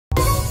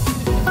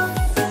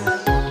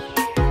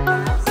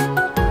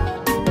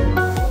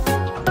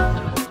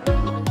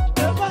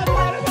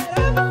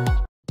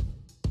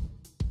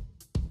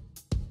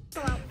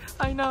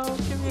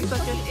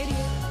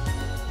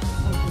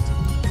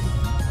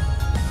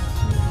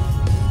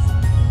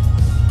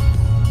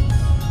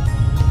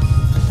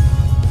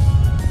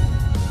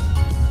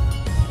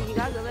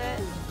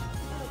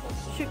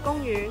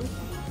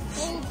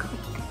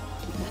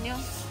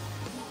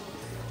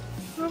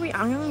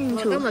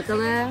嘅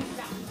咧，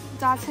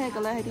揸車嘅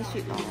咧喺啲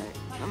雪落去，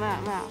咩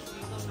啊？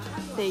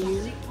地丸，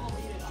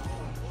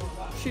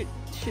雪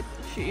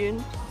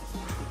丸。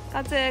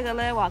家姐嘅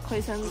咧話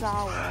佢想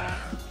揸喎，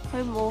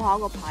佢冇考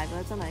過牌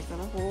嘅，真係覺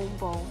得好恐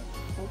怖，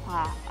好怕。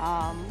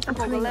不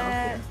過嘅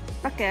咧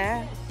得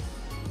嘅，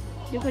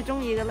要佢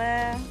中意嘅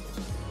咧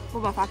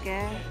冇辦法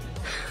嘅。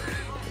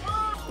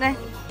嚟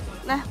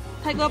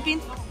睇嗰邊。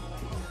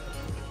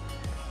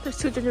There's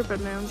 2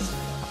 gingerbread mans.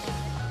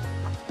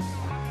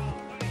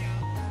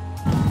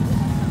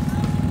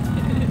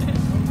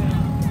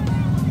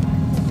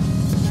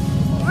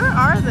 Where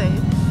are they?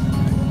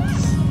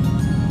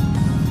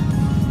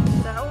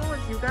 That one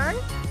was you guys?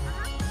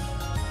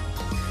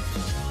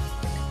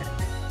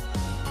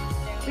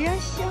 不要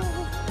笑。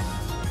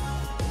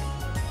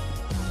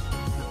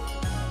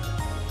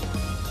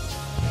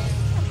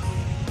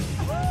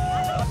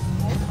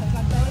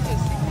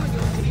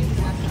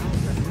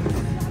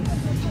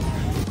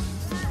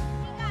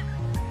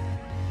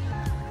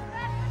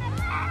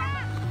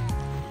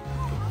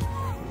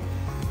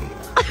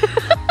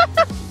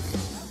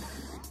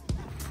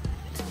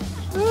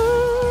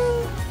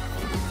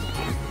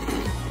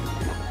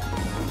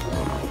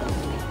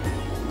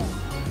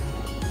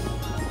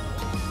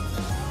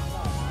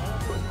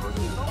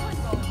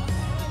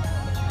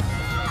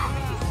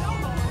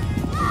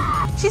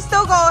She's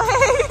still going.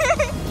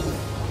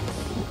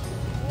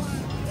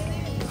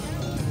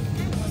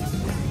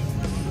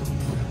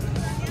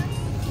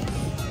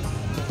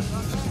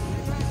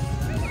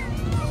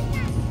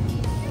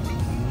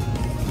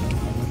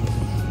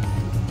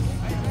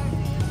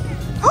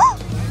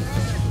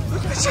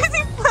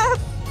 Chasing flip.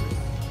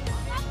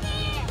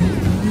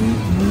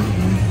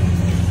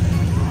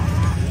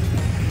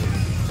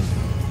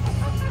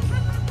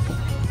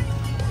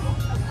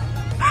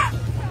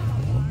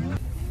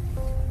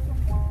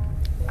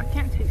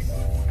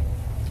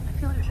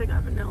 I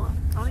got vanilla.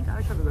 I only got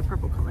it because of the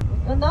purple color.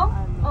 No?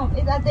 Oh,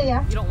 is that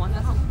there? You don't want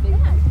that?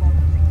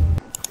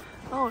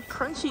 Oh,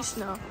 crunchy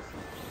snow.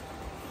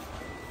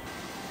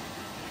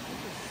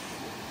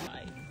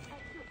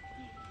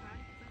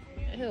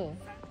 Ew.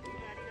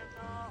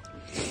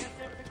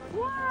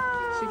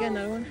 Should we get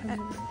another one?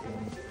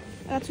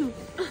 I got 2.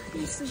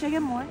 Should I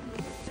get more?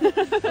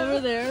 Over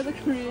there, the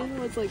Korean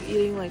was like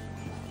eating like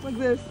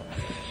this.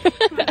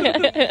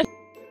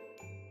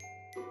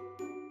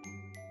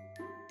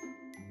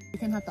 You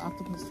can have the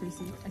octopus,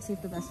 Tracy. I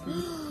saved the best for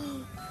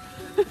you.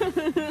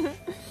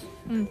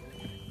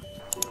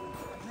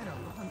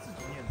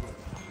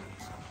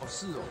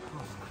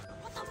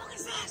 What the fuck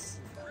is this?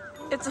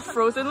 It's a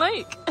frozen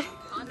lake.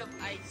 On the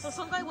ice. So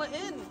some guy went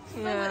in.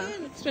 Yeah.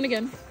 Spin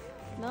again.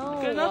 No.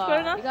 Good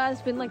enough. You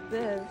guys been like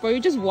this. Bro, you're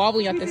just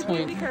wobbling at this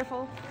point. Be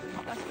careful.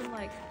 That's been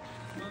like.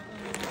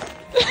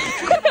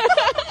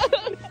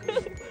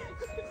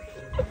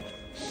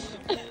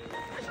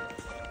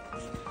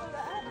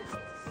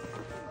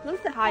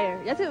 Lift it higher.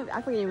 You have to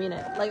act like you mean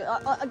it. Like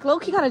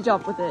low-key kind of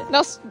jump with it.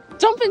 Now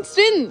jump and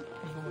spin.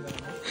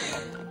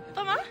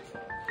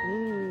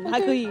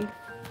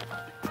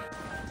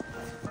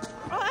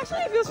 Oh,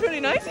 actually, it feels really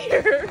nice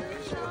here.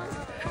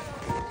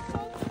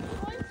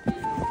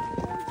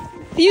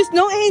 You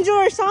snow angel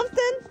or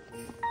something?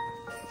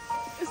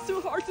 It's too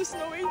hard to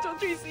snow angel,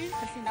 Tracy.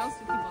 That was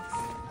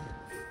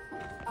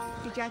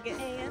 $50. Your jacket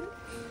and?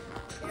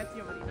 Yeah, it's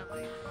your money, not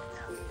mine.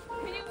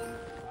 Can you?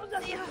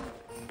 Yeah.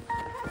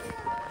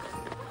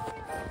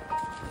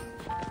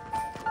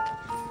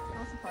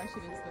 I'm surprised she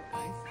didn't slip,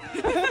 guys.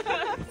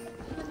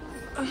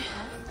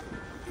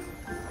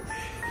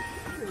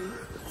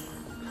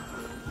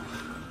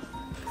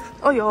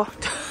 Oh, yo.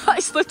 I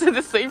slipped in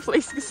the same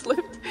place you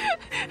slipped.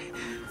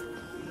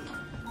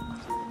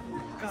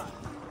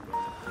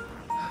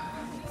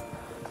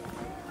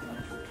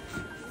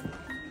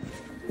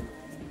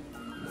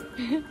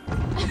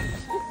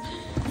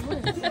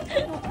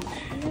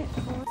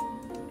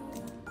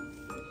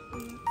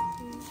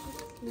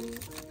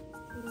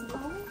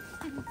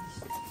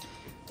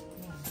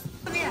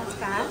 That's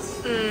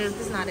fast. This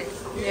is not it.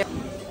 Yeah.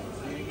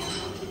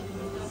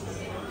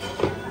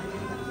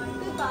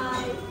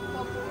 Goodbye.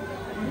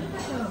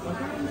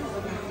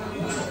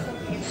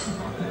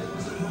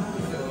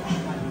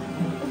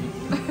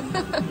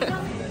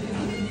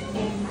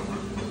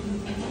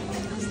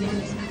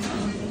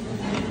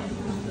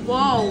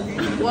 Whoa,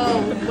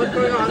 what's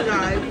going on,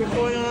 guys? What's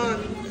going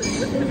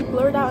on?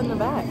 Blurred out in the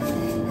back.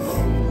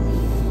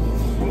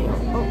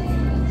 Oh.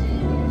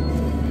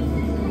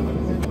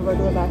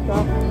 Regular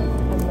backdrop,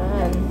 and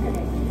then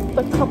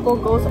the couple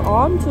goes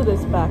on to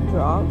this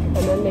backdrop, and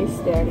then they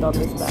stand on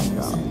this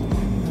backdrop.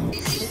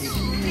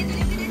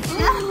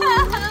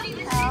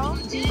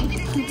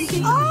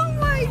 Oh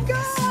my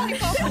god!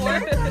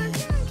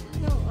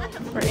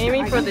 We're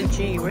aiming for the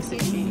G. Where's the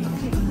G?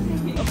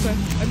 Okay.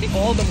 I think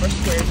all of them are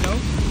squared, no?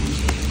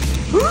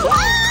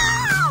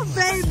 Wow!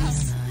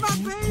 Babes! My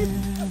babe!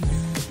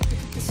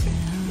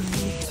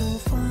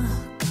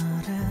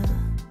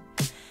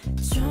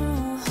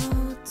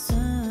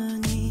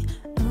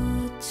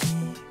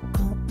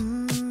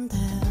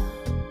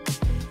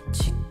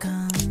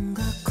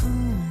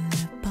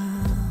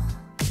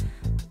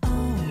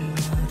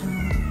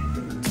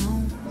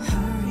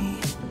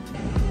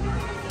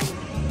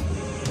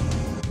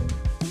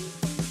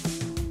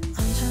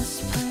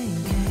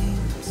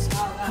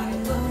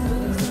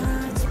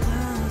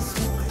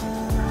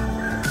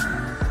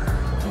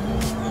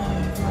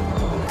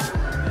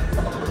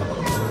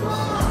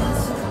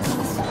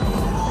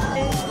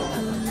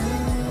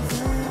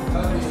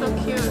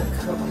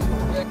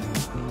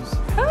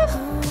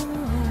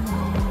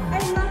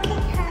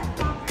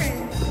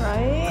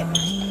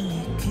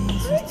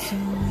 I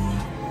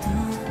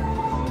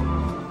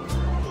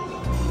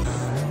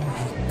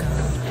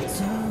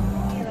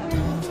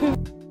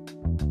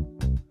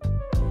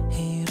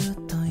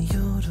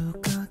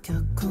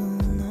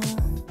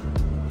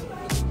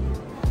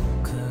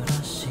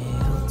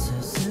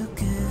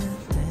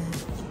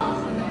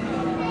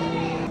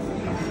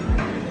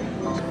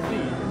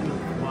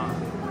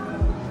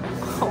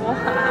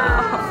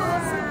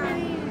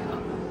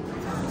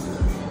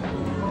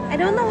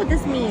don't know what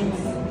this means.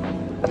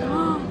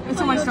 It's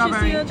on my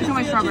strawberry. It's on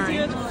my strawberry.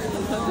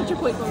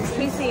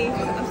 Casey,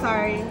 I'm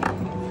sorry.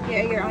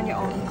 Yeah, you're on your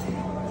own.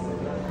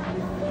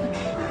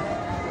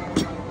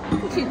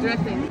 What's she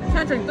directing? Can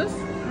I drink this?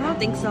 I don't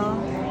think so.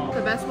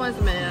 The best one is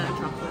the banana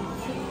chocolate.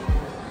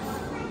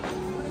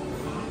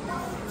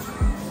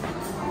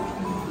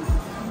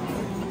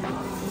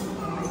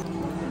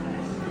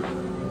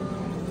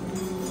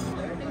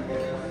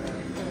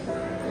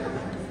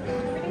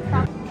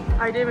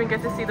 I didn't even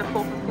get to see the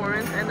full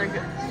performance and they're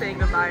saying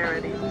goodbye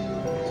already.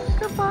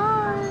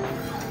 Goodbye!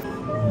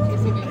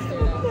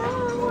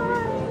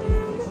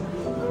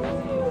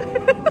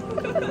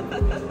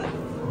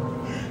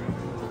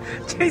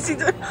 Tracy,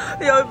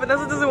 yo,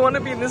 Vanessa doesn't want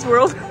to be in this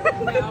world. Go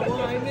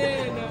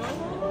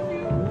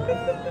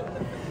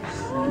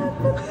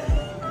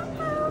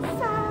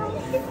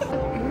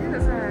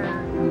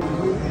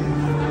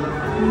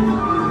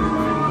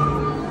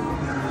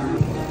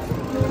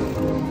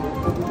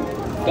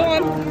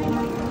on.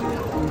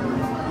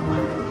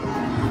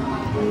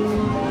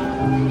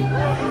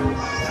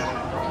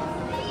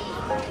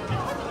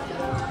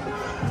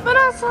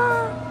 Vanessa!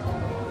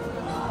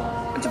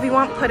 Do we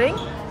want pudding?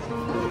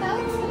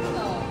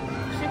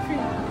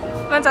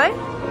 Vanessa?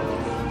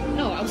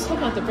 No, I was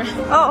talking about the bread.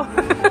 Oh.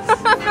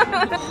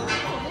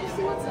 Let's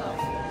see what's up.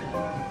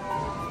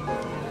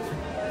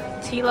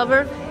 Tea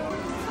lover?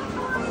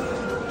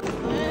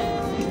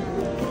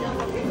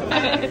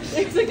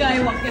 There's a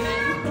guy walking in.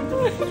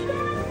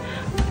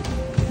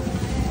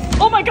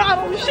 Oh my god,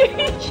 oh shit!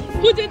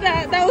 Who did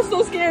that? That was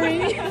so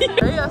scary.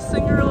 Hey,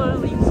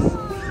 singularly.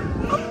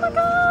 Oh my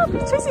god!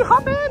 Tracy,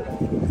 hop in!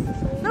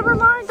 Never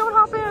mind, don't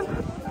hop in.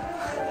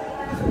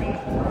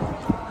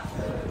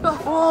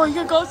 Oh, you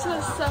can go to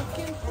the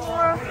second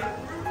floor.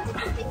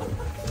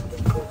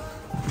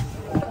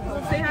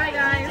 Say hi,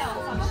 guys.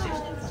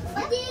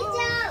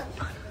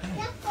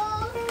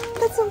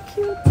 That's so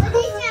cute.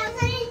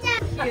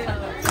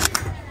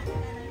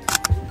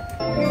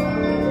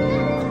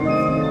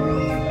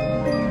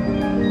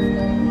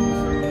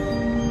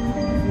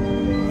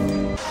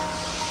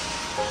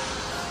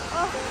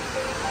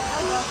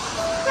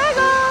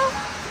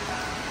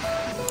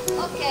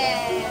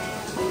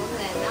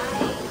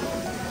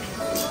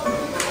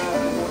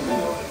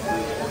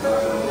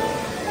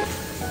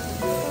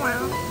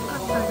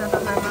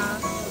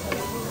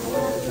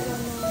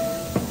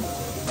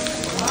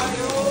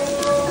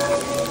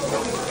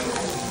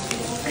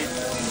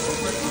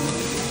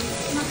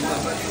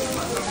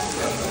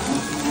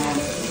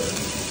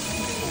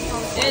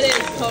 It is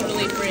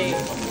totally free.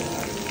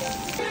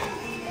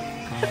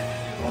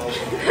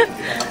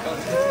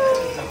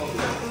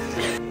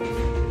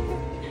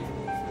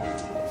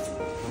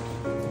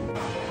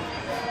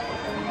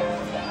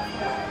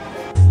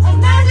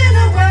 Imagine a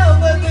world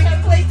where we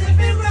can play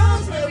different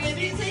roles, where we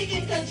be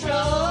taking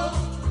control.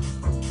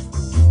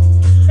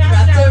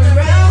 Wrapped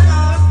around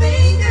our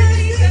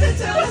fingers and the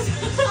toes.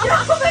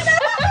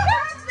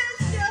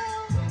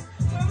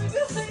 Where we be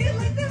playing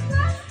like the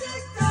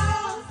plastic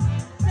dolls.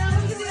 Now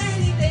we can do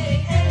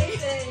anything,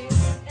 anything,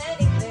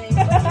 anything.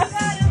 But we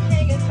gotta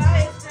make it by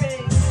a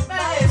string,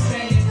 by a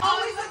string.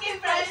 Always looking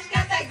fresh,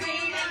 got that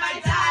green in my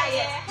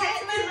diet.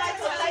 Head to my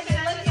toes, I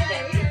can look at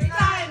every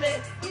retirement.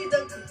 We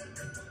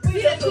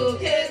the cool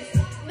kids,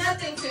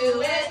 nothing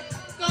to it.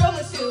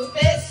 Going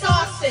stupid,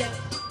 saucing.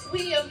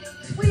 We a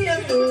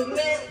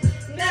movement,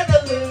 never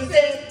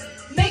losing.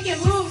 Making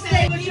moves,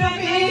 say, would you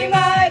be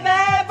my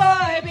bad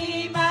boy?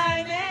 Be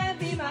my man,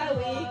 be my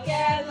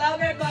weekend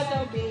lover, but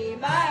don't be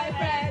my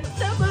friend.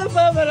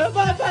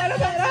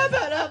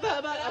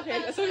 Okay,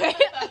 that's okay.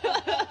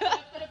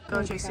 Go,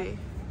 JC.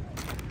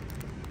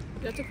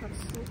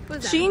 Who's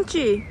that?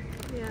 Shinji.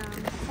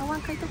 Yeah. I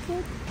want Kaito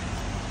kid.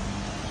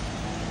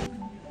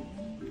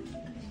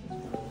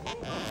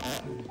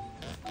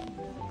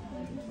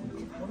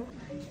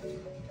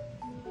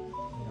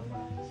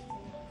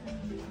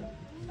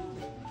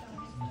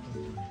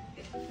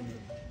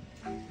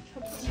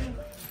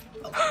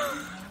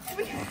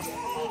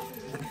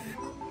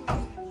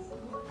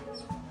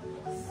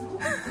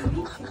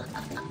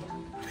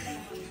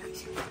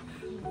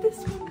 This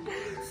one.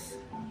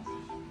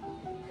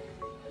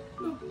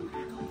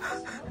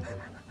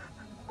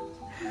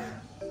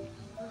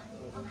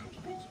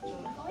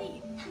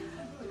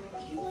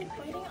 You like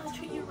biting? I'll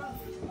treat you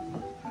rough.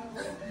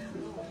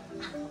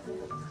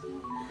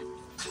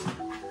 I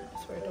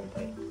swear, don't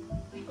bite.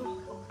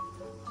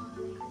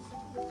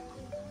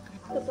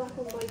 The black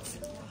one bites.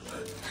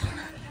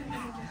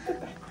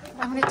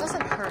 I mean, it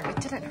doesn't hurt. It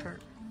didn't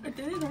hurt. It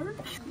didn't hurt.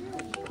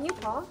 Can you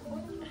paw?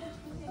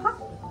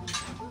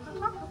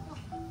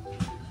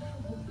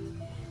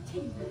 So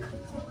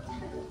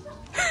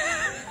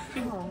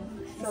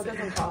it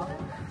doesn't fall.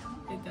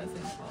 It doesn't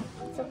fall.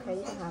 It's okay,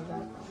 you can have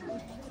that.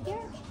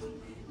 Yeah.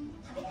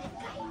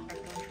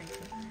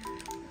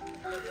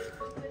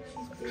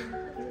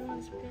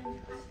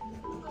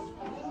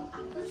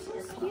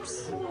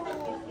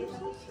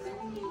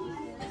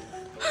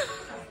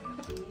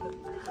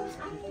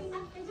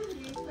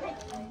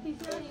 He's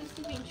not used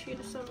to being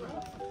treated so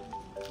rough.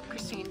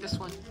 Christine, this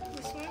one.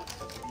 This one?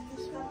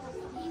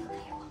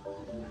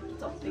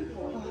 Something.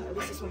 Oh, at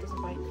least this one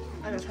doesn't bite.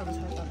 I'm gonna try to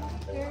try that one.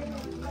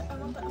 I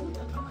want that.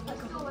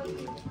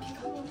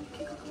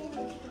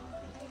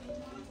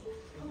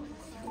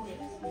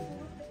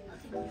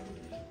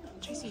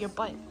 Tracy, your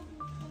butt.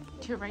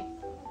 To your right.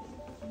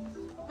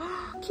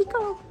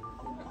 Kiko!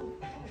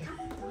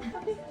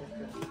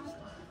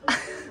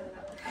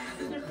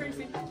 You're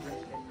crazy.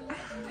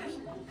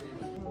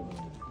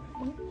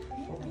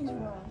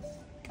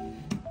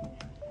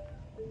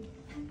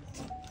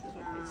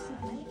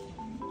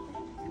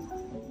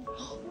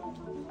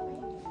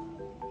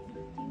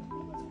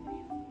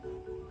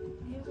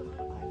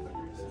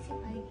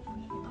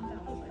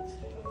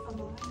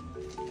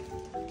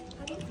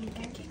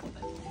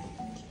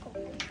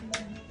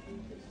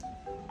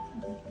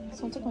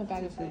 Someone took my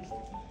bag of food.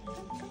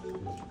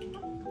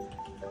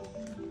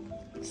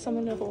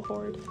 Summon a whole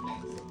horde.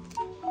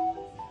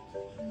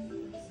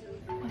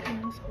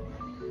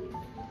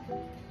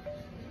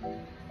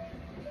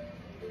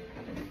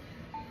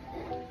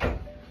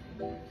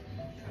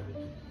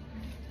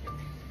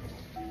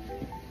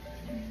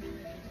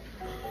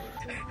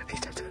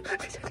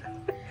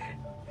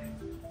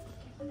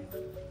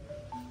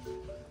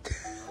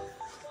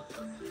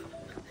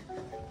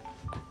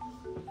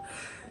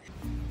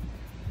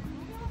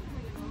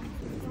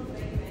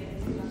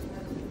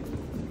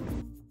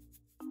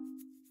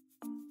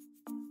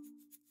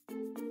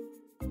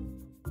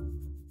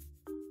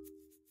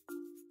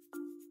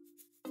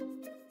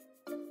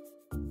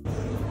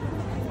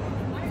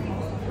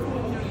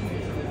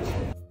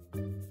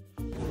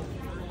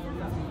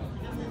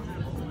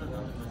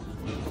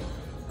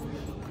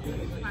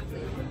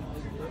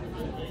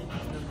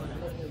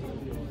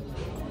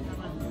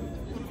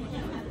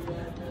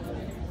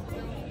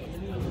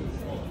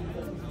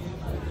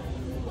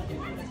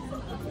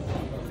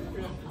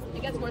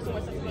 It gets worse and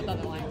worse as you go down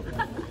the line.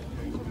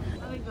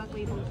 I like black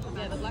label.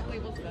 Yeah, the black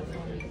label's the best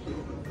one.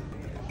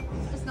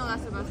 Just know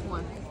that's the best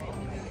one.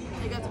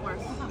 It gets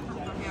worse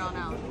from here on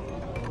out.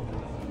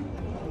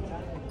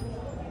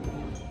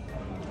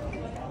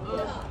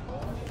 Ugh.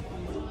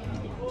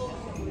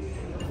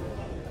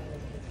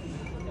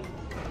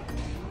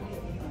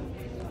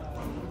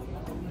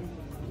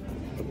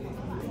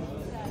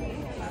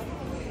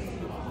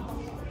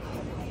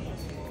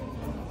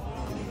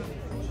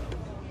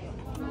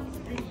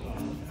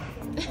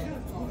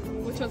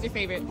 Which one's your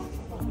favorite?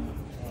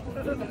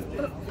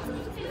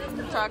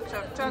 Chug,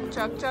 chug, chug,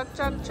 chug, chug,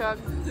 chug, chug.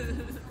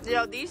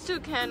 Yo, these two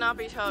cannot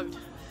be chugged.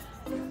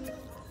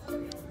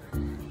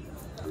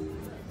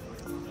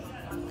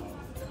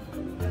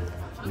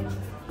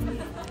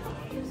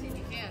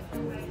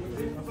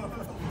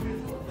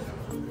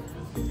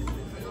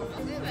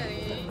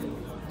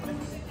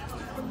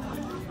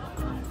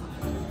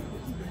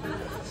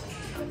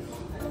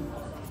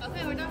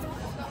 Okay, we're done.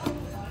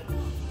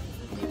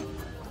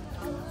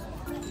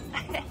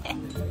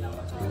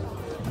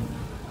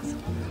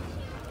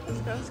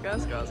 Let's go,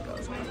 let's go, let's go,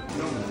 let's go.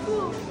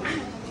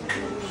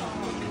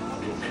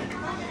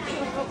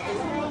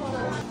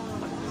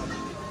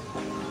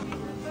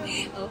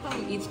 Oh, how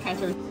we each catch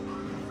her.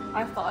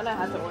 I thought I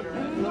had to order it. Oh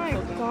my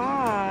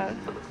god.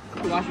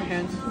 Wash your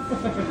hands.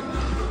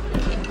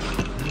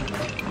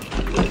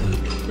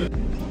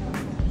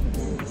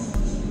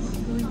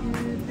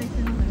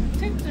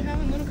 They're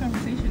having a little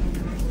conversation over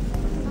there.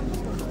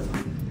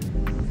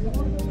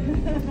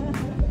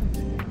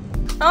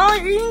 Oh,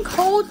 you're eating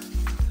cold?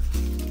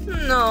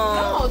 No.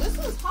 Oh, this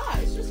one's hot.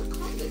 It's just a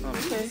condom.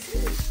 Okay.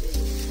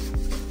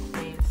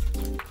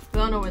 We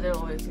don't know where they're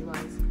always, you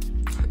guys.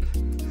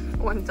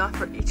 One dot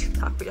for each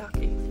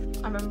takoyaki.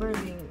 I remember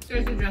being.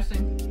 There's the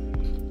dressing.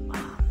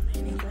 Oh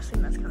man,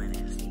 interesting. That's kind of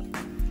nasty.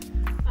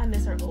 I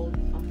miss our old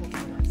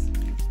Hokkaido.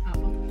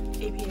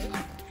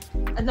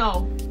 APA?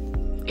 No.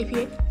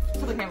 APA?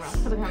 To the camera.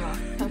 To the camera.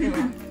 To the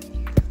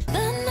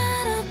camera.